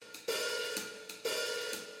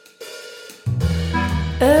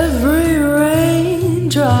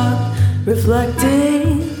raindrop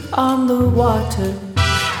reflecting on the water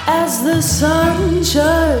as the sun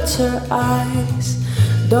shuts her eyes.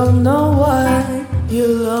 Don't know what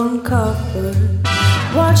you'll uncover.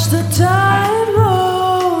 Watch the tide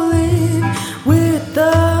roll in with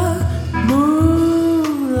the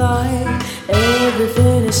moonlight.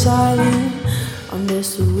 Everything is silent on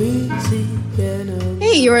this Louisiana.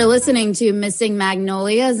 Hey, you are listening to Missing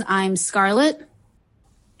Magnolias. I'm Scarlett.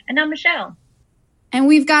 And I'm Michelle. And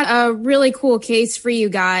we've got a really cool case for you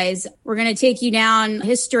guys. We're going to take you down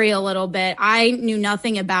history a little bit. I knew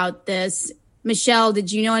nothing about this. Michelle, did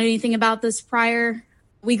you know anything about this prior?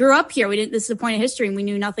 We grew up here. This is a point of history and we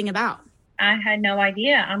knew nothing about. I had no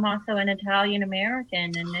idea. I'm also an Italian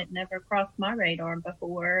American and it never crossed my radar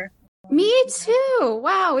before. Me too.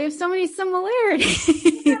 Wow, we have so many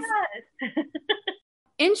similarities. Yes.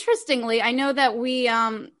 Interestingly, I know that we,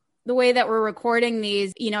 the way that we're recording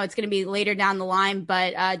these, it's going to be later down the line,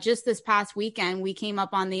 but just this past weekend, we came up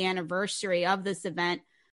on the anniversary of this event.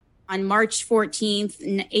 On March 14th,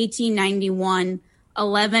 1891,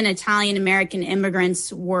 11 Italian-American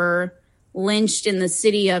immigrants were lynched in the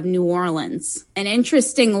city of New Orleans. And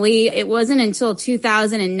interestingly, it wasn't until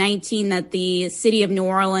 2019 that the city of New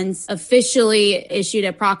Orleans officially issued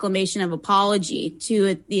a proclamation of apology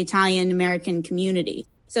to the Italian-American community.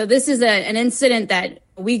 So this is an incident that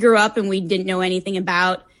we grew up and we didn't know anything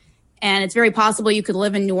about. And it's very possible you could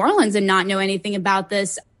live in New Orleans and not know anything about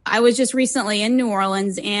this. I was just recently in New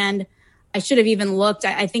Orleans and I should have even looked.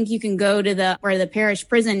 I think you can go to where the parish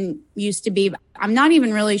prison used to be. I'm not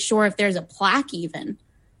even really sure if there's a plaque even.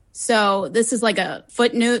 So this is like a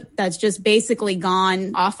footnote that's just basically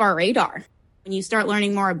gone off our radar. When you start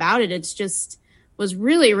learning more about it, was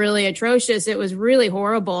really, really atrocious. It was really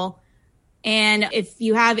horrible. And if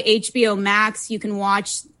you have HBO Max, you can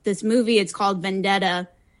watch this movie. It's called Vendetta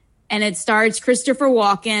and it stars Christopher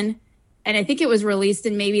Walken. And I think it was released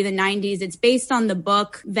in maybe the 90s. It's based on the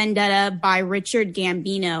book Vendetta by Richard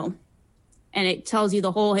Gambino. And it tells you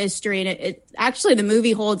the whole history. And it actually, the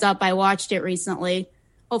movie holds up. I watched it recently.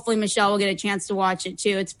 Hopefully Michelle will get a chance to watch it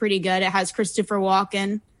too. It's pretty good. It has Christopher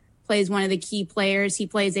Walken, plays one of the key players. He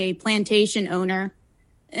plays a plantation owner.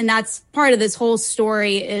 And that's part of this whole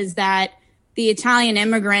story is that the Italian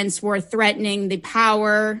immigrants were threatening the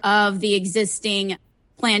power of the existing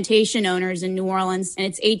plantation owners in New Orleans. And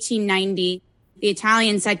it's 1890. The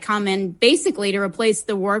Italians had come in basically to replace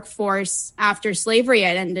the workforce after slavery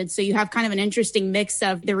had ended. So you have kind of an interesting mix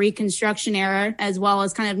of the Reconstruction era as well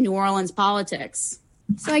as kind of New Orleans politics.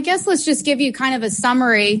 So I guess let's just give you kind of a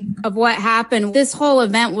summary of what happened. This whole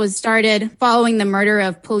event was started following the murder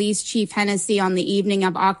of Police Chief Hennessy on the evening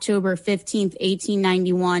of October 15th,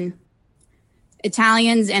 1891.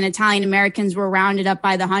 Italians and Italian Americans were rounded up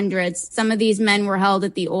by the hundreds. Some of these men were held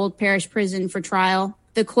at the old parish prison for trial.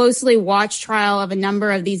 The closely watched trial of a number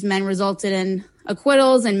of these men resulted in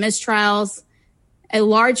acquittals and mistrials. A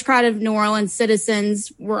large crowd of New Orleans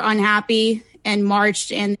citizens were unhappy and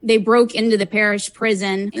marched, and they broke into the parish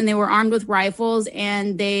prison, and they were armed with rifles,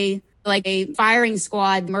 and they, like a firing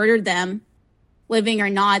squad, murdered them. Living or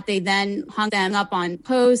not, they then hung them up on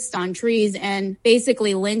posts, on trees, and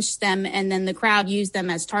basically lynched them, and then the crowd used them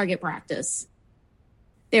as target practice.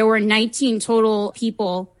 There were 19 total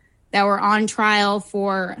people that were on trial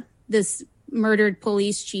for this murdered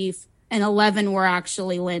police chief, and 11 were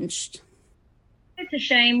actually lynched. It's a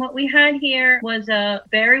shame. What we had here was a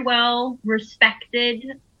very well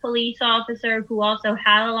respected police officer who also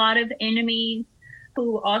had a lot of enemies,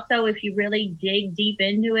 who also, if you really dig deep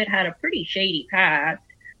into it, had a pretty shady past,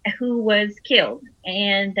 who was killed.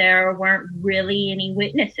 And there weren't really any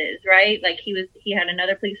witnesses, right? Like he had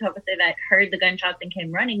another police officer that heard the gunshots and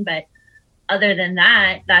came running. But other than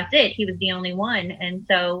that, that's it. He was the only one. And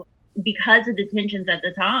so because of the tensions at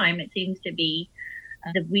the time, it seems to be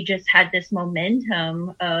that we just had this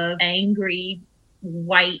momentum of angry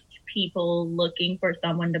white people looking for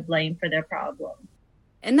someone to blame for their problems.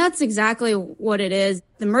 And that's exactly what it is.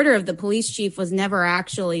 The murder of the police chief was never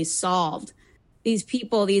actually solved. These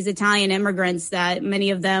people, these Italian immigrants, that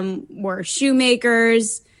many of them were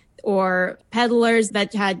shoemakers or peddlers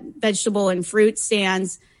that had vegetable and fruit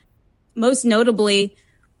stands. Most notably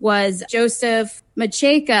was Joseph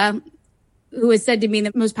Macheca, who is said to be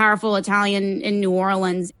the most powerful Italian in New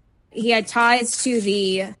Orleans. He had ties to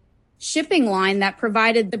the shipping line that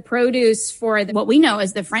provided the produce for what we know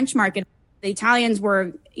as the French market. The Italians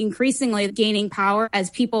were increasingly gaining power as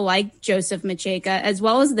people like Joseph Macheca, as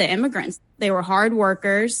well as the immigrants. They were hard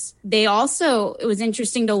workers. They also, it was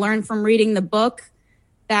interesting to learn from reading the book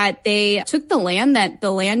that they took the land that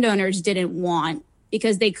the landowners didn't want.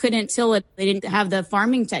 because they couldn't till it. They didn't have the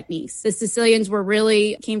farming techniques. The Sicilians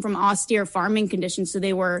came from austere farming conditions. So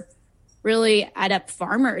they were really adept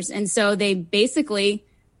farmers. And so they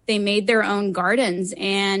made their own gardens,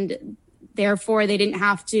 and therefore they didn't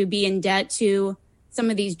have to be in debt to some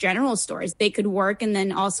of these general stores. They could work and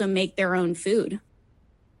then also make their own food.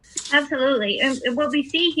 Absolutely. And what we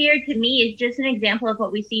see here, to me, is just an example of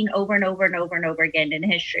what we've seen over and over and over and over again in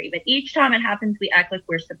history. But each time it happens, we act like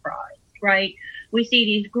we're surprised, right? We see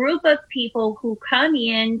these group of people who come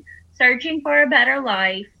in searching for a better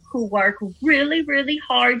life, who work really, really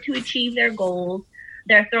hard to achieve their goals.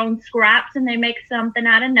 They're thrown scraps and they make something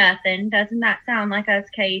out of nothing. Doesn't that sound like us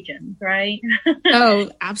Cajuns, right?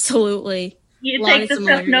 Oh, absolutely. You take the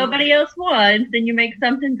stuff nobody else wants and you make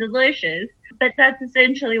something delicious. But that's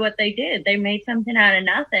essentially what they did. They made something out of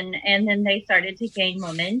nothing, and then they started to gain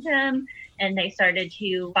momentum, and they started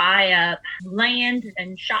to buy up land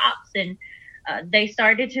and shops, and they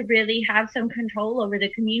started to really have some control over the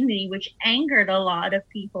community, which angered a lot of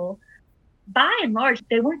people. By and large,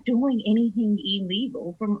 they weren't doing anything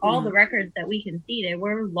illegal. From all the records that we can see, they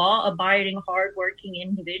were law-abiding, hardworking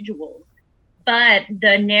individuals. But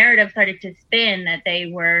the narrative started to spin that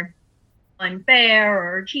they were unfair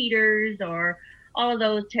or cheaters or all of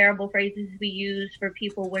those terrible phrases we use for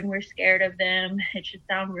people when we're scared of them. It should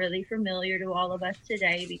sound really familiar to all of us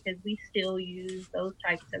today because we still use those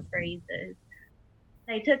types of phrases.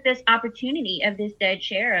 They took this opportunity of this dead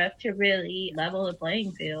sheriff to really level the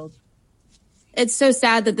playing field. It's so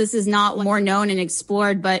sad that this is not more known and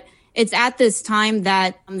explored, but it's at this time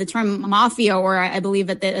that the term mafia, or I believe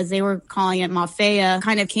that as they were calling it, mafia,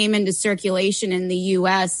 kind of came into circulation in the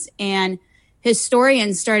U.S. And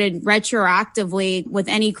historians started retroactively with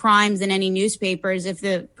any crimes in any newspapers. If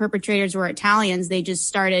the perpetrators were Italians, they just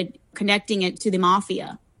started connecting it to the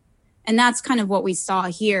mafia. And that's kind of what we saw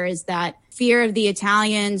here, is that fear of the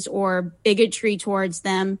Italians or bigotry towards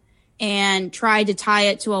them, and tried to tie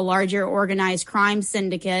it to a larger organized crime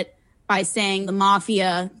syndicate by saying the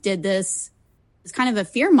mafia did this. It's kind of a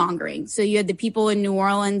fear mongering. So you had the people in New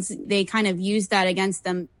Orleans, they kind of used that against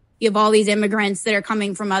them. You have all these immigrants that are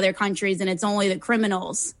coming from other countries and it's only the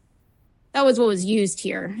criminals. That was what was used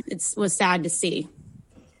here. It was sad to see.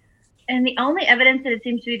 And the only evidence that it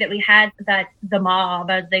seems to be that we had that the mob,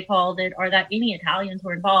 as they called it, or that any Italians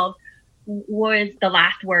were involved, was the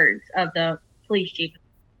last words of the police chief.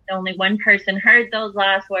 Only one person heard those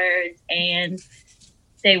last words, and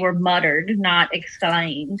they were muttered, not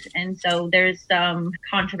exclaimed. And so there's some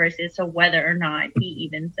controversy as to whether or not he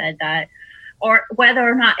even said that, or whether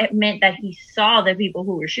or not it meant that he saw the people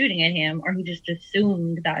who were shooting at him, or he just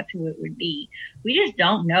assumed that's who it would be. We just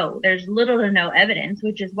don't know. There's little to no evidence,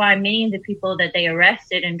 which is why many of the people that they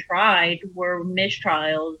arrested and tried were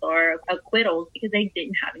mistrials or acquittals, because they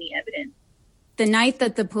didn't have any evidence. The night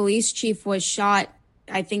that the police chief was shot,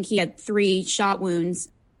 I think he had 3 shot wounds.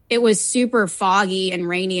 It was super foggy and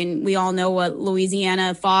rainy, and we all know what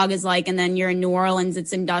Louisiana fog is like. And then you're in New Orleans,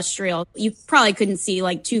 it's industrial. You probably couldn't see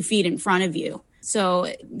like 2 feet in front of you.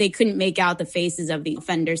 So they couldn't make out the faces of the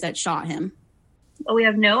offenders that shot him. Well, we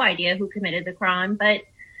have no idea who committed the crime, but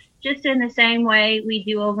just in the same way we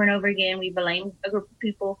do over and over again, we blame a group of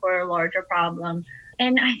people for a larger problem.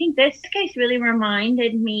 And I think this case really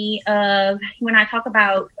reminded me of when I talk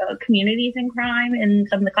about communities in crime in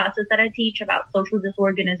some of the classes that I teach about social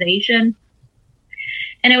disorganization.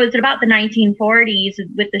 And it was about the 1940s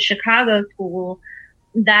with the Chicago school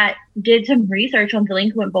that did some research on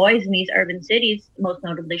delinquent boys in these urban cities, most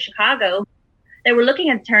notably Chicago. They were looking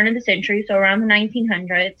at the turn of the century, so around the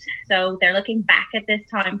 1900s. So they're looking back at this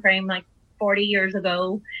time frame, like 40 years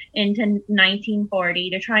ago into 1940,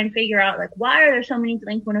 to try and figure out, like, why are there so many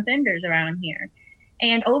delinquent offenders around here?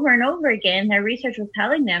 And over again, their research was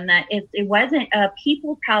telling them that it wasn't a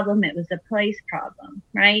people problem, it was a place problem,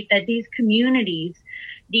 right? That these communities,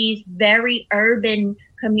 these very urban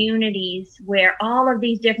communities where all of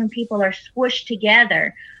these different people are squished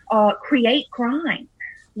together, create crime.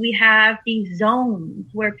 We have these zones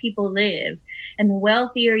where people live, and the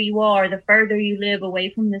wealthier you are, the further you live away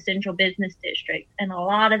from the central business district. And a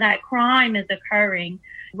lot of that crime is occurring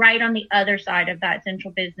right on the other side of that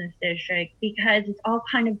central business district, because it's all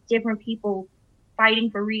kind of different people fighting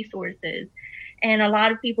for resources. And a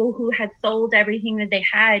lot of people who had sold everything that they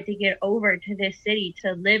had to get over to this city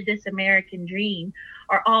to live this American dream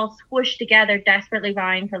are all squished together, desperately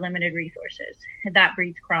vying for limited resources. And that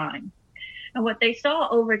breeds crime. And what they saw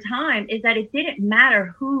over time is that it didn't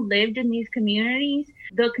matter who lived in these communities,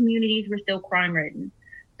 the communities were still crime-ridden.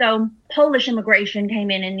 So Polish immigration came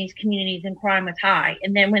in these communities and crime was high.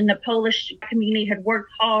 And then when the Polish community had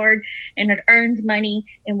worked hard and had earned money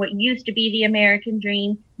in what used to be the American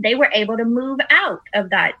dream, they were able to move out of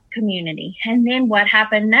that community. And then what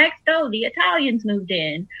happened next? Oh, the Italians moved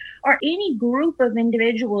in, or any group of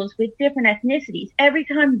individuals with different ethnicities. Every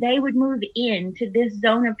time they would move into this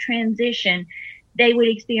zone of transition, they would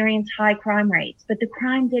experience high crime rates, but the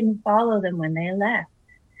crime didn't follow them when they left.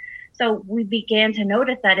 So we began to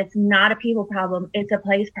notice that it's not a people problem, it's a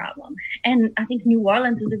place problem. And I think New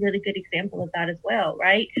Orleans is a really good example of that as well,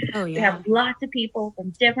 right? Oh, yeah. We have lots of people from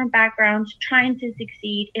different backgrounds trying to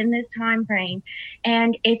succeed in this time frame,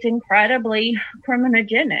 and it's incredibly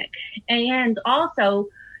criminogenic. And also,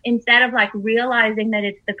 instead of like realizing that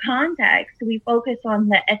it's the context, we focus on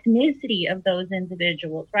the ethnicity of those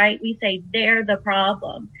individuals, right? We say they're the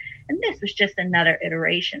problem. And this was just another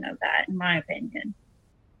iteration of that, in my opinion.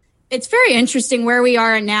 It's very interesting where we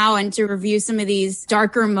are now and to review some of these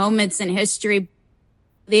darker moments in history.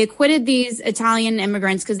 They acquitted these Italian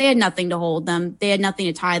immigrants because they had nothing to hold them. They had nothing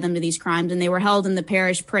to tie them to these crimes, and they were held in the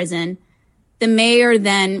parish prison. The mayor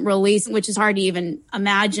then released, which is hard to even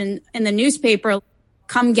imagine, in the newspaper,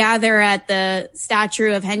 come gather at the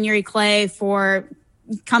statue of Henry Clay for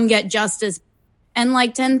come get justice. And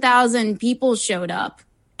like 10,000 people showed up.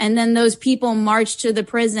 And then those people marched to the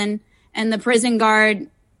prison, and the prison guard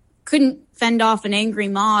couldn't fend off an angry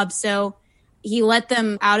mob. So he let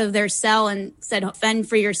them out of their cell and said, fend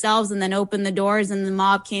for yourselves, and then opened the doors, and the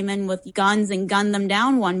mob came in with guns and gunned them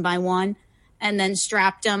down one by one, and then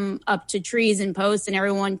strapped them up to trees and posts, and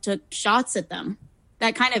everyone took shots at them.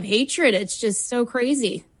 That kind of hatred, it's just so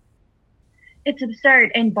crazy. It's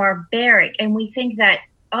absurd and barbaric. And we think that,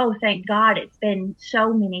 oh, thank God it's been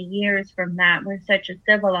so many years from that. We're such a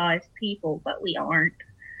civilized people, but we aren't.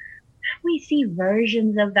 We see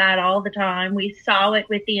versions of that all the time. We saw it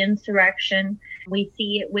with the insurrection. We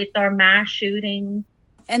see it with our mass shootings.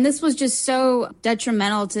 And this was just so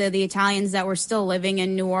detrimental to the Italians that were still living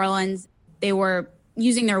in New Orleans. They were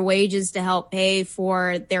using their wages to help pay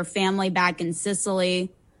for their family back in Sicily,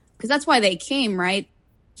 because that's why they came, right?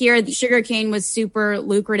 Here, the sugarcane was super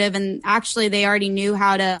lucrative, and actually they already knew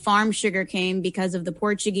how to farm sugarcane because of the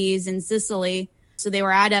Portuguese in Sicily. So they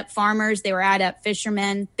were adept farmers, they were adept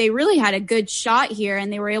fishermen. They really had a good shot here,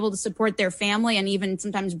 and they were able to support their family and even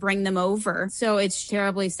sometimes bring them over. So it's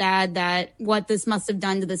terribly sad that what this must have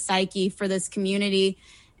done to the psyche for this community.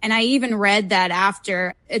 And I even read that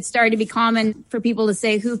after it started to be common for people to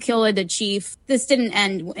say, who killed a chief? This didn't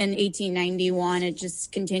end in 1891. It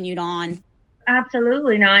just continued on.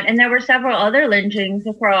 Absolutely not. And there were several other lynchings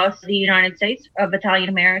across the United States of Italian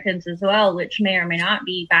Americans as well, which may or may not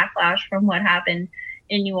be backlash from what happened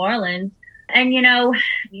in New Orleans. And, you know,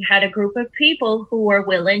 you had a group of people who were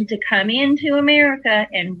willing to come into America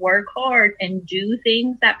and work hard and do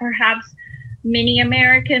things that perhaps many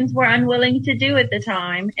Americans were unwilling to do at the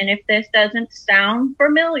time. And if this doesn't sound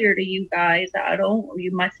familiar to you guys,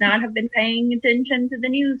 you must not have been paying attention to the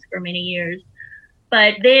news for many years.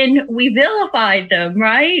 But then we vilified them,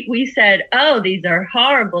 right? We said, oh, these are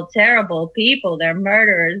horrible, terrible people. They're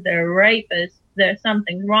murderers. They're rapists. There's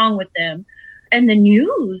something wrong with them. And the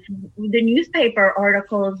newspaper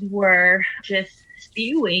articles were just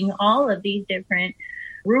spewing all of these different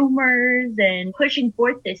rumors and pushing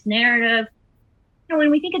forth this narrative. You know, when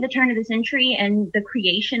we think of the turn of the century and the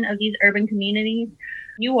creation of these urban communities,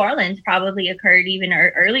 New Orleans probably occurred even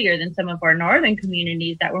earlier than some of our northern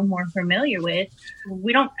communities that we're more familiar with.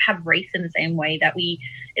 We don't have race in the same way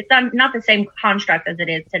it's not the same construct as it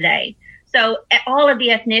is today. So all of the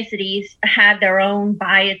ethnicities had their own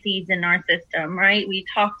biases in our system, right? We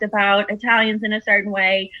talked about Italians in a certain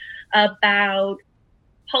way, about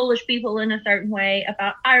Polish people in a certain way,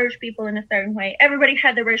 about Irish people in a certain way. Everybody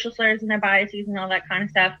had their racial slurs and their biases and all that kind of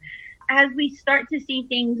stuff. As we start to see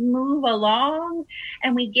things move along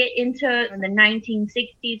and we get into the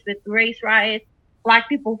 1960s with race riots, Black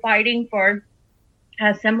people fighting for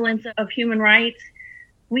a semblance of human rights,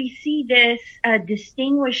 we see this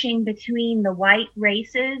distinguishing between the white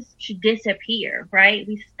races to disappear, right?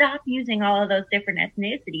 We stop using all of those different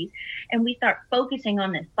ethnicities and we start focusing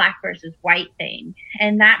on this Black versus white thing.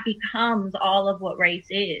 And that becomes all of what race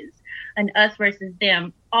is. And us versus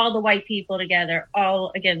them, all the white people together,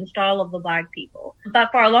 all against all of the Black people.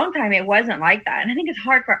 But for a long time, it wasn't like that. And I think it's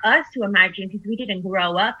hard for us to imagine because we didn't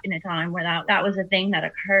grow up in a time where that was a thing that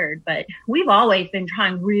occurred. But we've always been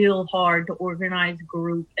trying real hard to organize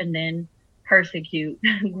group and then persecute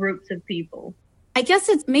groups of people. I guess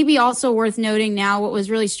it's maybe also worth noting now what was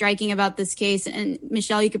really striking about this case, and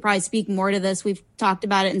Michelle, you could probably speak more to this. We've talked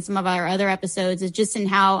about it in some of our other episodes, is just in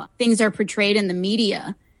how things are portrayed in the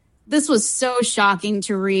media. This was so shocking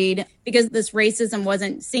to read because this racism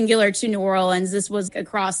wasn't singular to New Orleans. This was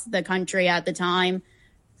across the country at the time.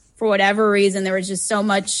 For whatever reason, there was just so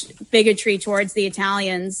much bigotry towards the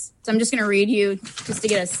Italians. So I'm just going to read you just to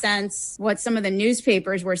get a sense what some of the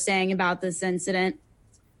newspapers were saying about this incident.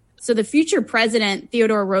 So the future president,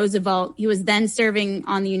 Theodore Roosevelt, he was then serving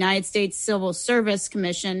on the United States Civil Service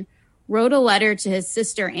Commission, wrote a letter to his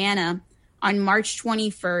sister Anna on March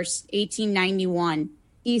 21st, 1891.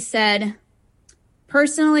 He said,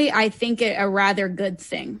 "Personally, I think it a rather good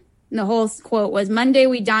thing." And the whole quote was, "Monday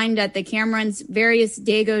we dined at the Camerons. Various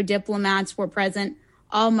Dago diplomats were present,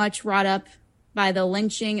 all much wrought up by the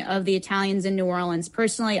lynching of the Italians in New Orleans.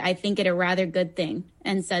 Personally, I think it a rather good thing,"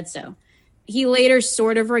 and said so. He later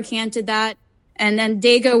sort of recanted that. And then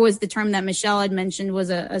Dago was the term that Michelle had mentioned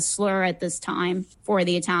was a slur at this time for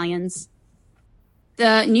the Italians.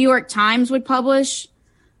 The New York Times would publish,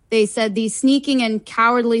 they said, "These sneaking and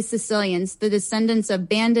cowardly Sicilians, the descendants of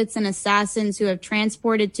bandits and assassins who have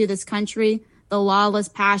transported to this country the lawless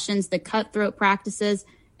passions, the cutthroat practices,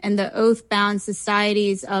 and the oath-bound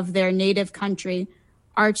societies of their native country,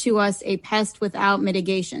 are to us a pest without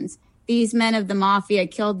mitigations. These men of the mafia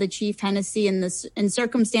killed the Chief Hennessy in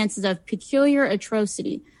circumstances of peculiar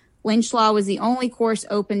atrocity. Lynch law was the only course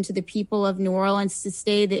open to the people of New Orleans to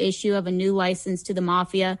stay the issue of a new license to the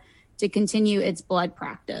mafia to continue its blood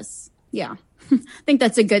practice." Yeah, I think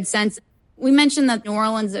that's a good sense. We mentioned that New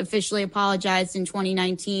Orleans officially apologized in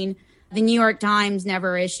 2019. The New York Times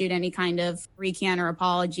never issued any kind of recant or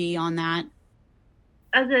apology on that.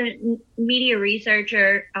 As a media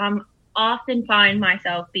researcher, often find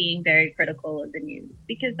myself being very critical of the news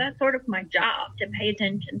because that's sort of my job, to pay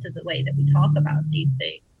attention to the way that we talk about these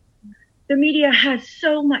things. The media has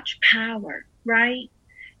so much power, right?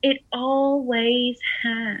 It always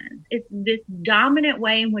has. It's this dominant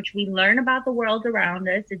way in which we learn about the world around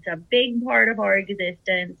us. It's a big part of our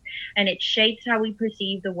existence, and it shapes how we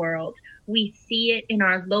perceive the world. We see it in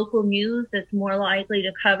our local news that's more likely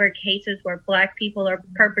to cover cases where Black people are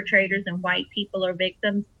perpetrators and white people are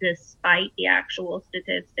victims, despite the actual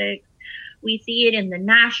statistics. We see it in the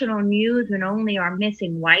national news when only our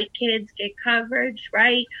missing white kids get coverage,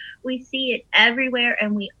 right? We see it everywhere,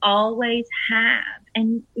 and we always have.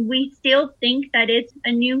 And we still think that it's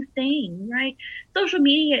a new thing, right? Social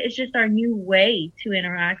media is just our new way to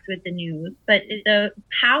interact with the news, but the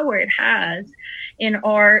power it has in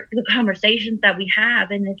the conversations that we have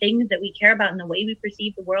and the things that we care about and the way we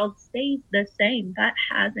perceive the world stays the same. That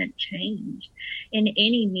hasn't changed in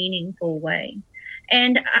any meaningful way.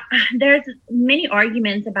 And there's many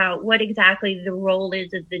arguments about what exactly the role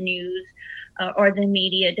is of the news or the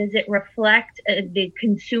media. Does it reflect the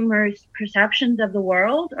consumer's perceptions of the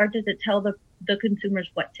world, or does it tell the consumers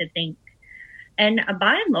what to think? And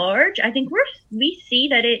by and large, I think we see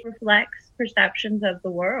that it reflects perceptions of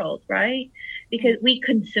the world, right? Because we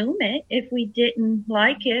consume it. If we didn't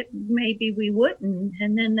like it, maybe we wouldn't,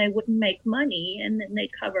 and then they wouldn't make money, and then they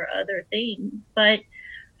cover other things. But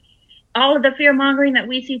all of the fear mongering that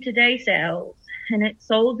we see today sells, and it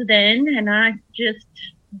sold then, and I just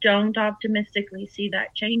don't optimistically see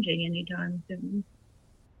that changing anytime soon.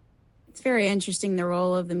 It's very interesting, the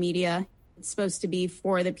role of the media. It's supposed to be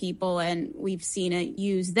for the people, and we've seen it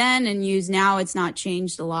used then and used now. It's not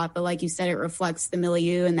changed a lot, but like you said, it reflects the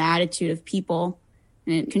milieu and the attitude of people,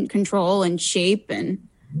 and it can control and shape and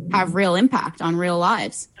have real impact on real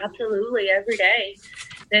lives. Absolutely, every day.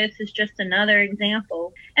 This is just another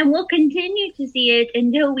example. And we'll continue to see it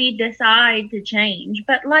until we decide to change.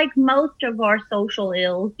 But like most of our social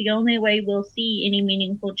ills, the only way we'll see any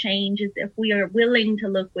meaningful change is if we are willing to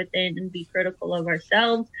look within and be critical of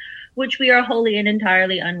ourselves, which we are wholly and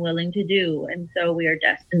entirely unwilling to do. And so we are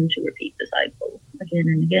destined to repeat the cycle again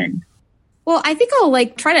and again. Well, I think I'll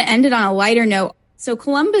try to end it on a lighter note. So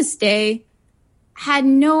Columbus Day had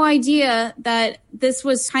no idea that this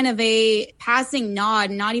was kind of a passing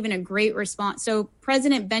nod, not even a great response. So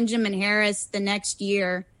President Benjamin Harris the next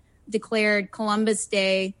year declared Columbus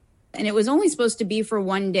Day, and it was only supposed to be for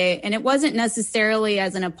one day. And it wasn't necessarily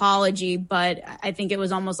as an apology, but I think it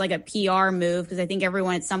was almost like a PR move, because I think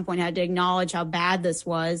everyone at some point had to acknowledge how bad this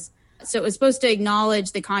was. So it was supposed to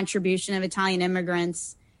acknowledge the contribution of Italian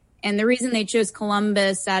immigrants. And the reason they chose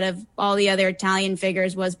Columbus out of all the other Italian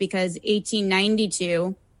figures was because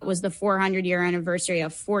 1892 was the 400-year anniversary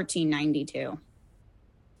of 1492.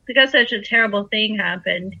 Because such a terrible thing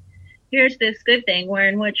happened, here's this good thing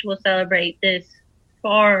in which we'll celebrate this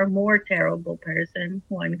far more terrible person,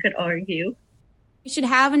 one could argue. We should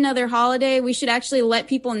have another holiday. We should actually let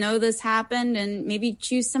people know this happened and maybe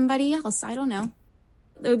choose somebody else. I don't know.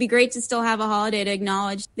 It would be great to still have a holiday to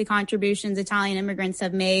acknowledge the contributions Italian immigrants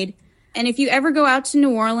have made. And if you ever go out to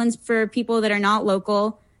New Orleans, for people that are not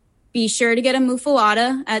local, be sure to get a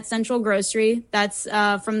muffalata at Central Grocery. That's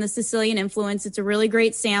from the Sicilian influence. It's a really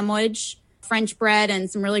great sandwich, French bread, and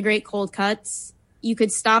some really great cold cuts. You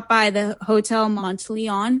could stop by the Hotel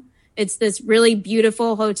Monteleone. It's this really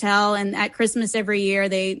beautiful hotel. And at Christmas every year, I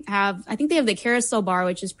think they have the Carousel Bar,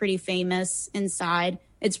 which is pretty famous inside.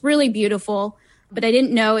 It's really beautiful. But I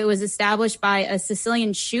didn't know it was established by a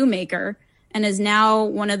Sicilian shoemaker and is now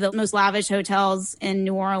one of the most lavish hotels in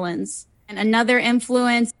New Orleans. And another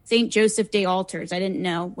influence, St. Joseph des Altars, I didn't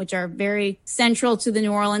know, which are very central to the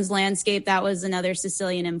New Orleans landscape. That was another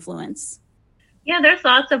Sicilian influence. Yeah, there's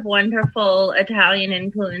lots of wonderful Italian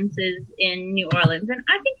influences in New Orleans. And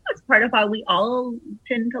I think that's part of why we all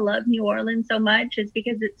tend to love New Orleans so much, is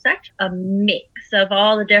because it's such a mix of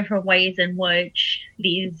all the different ways in which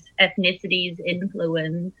these ethnicities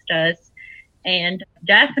influenced us. And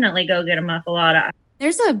definitely go get a muffalata.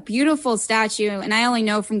 There's a beautiful statue, and I only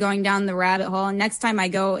know from going down the rabbit hole. And next time I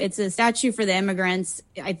go, it's a statue for the immigrants.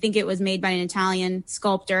 I think it was made by an Italian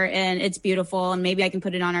sculptor, and it's beautiful. And maybe I can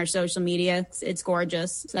put it on our social media. It's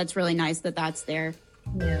gorgeous. So that's really nice that that's there.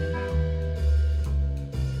 Yeah.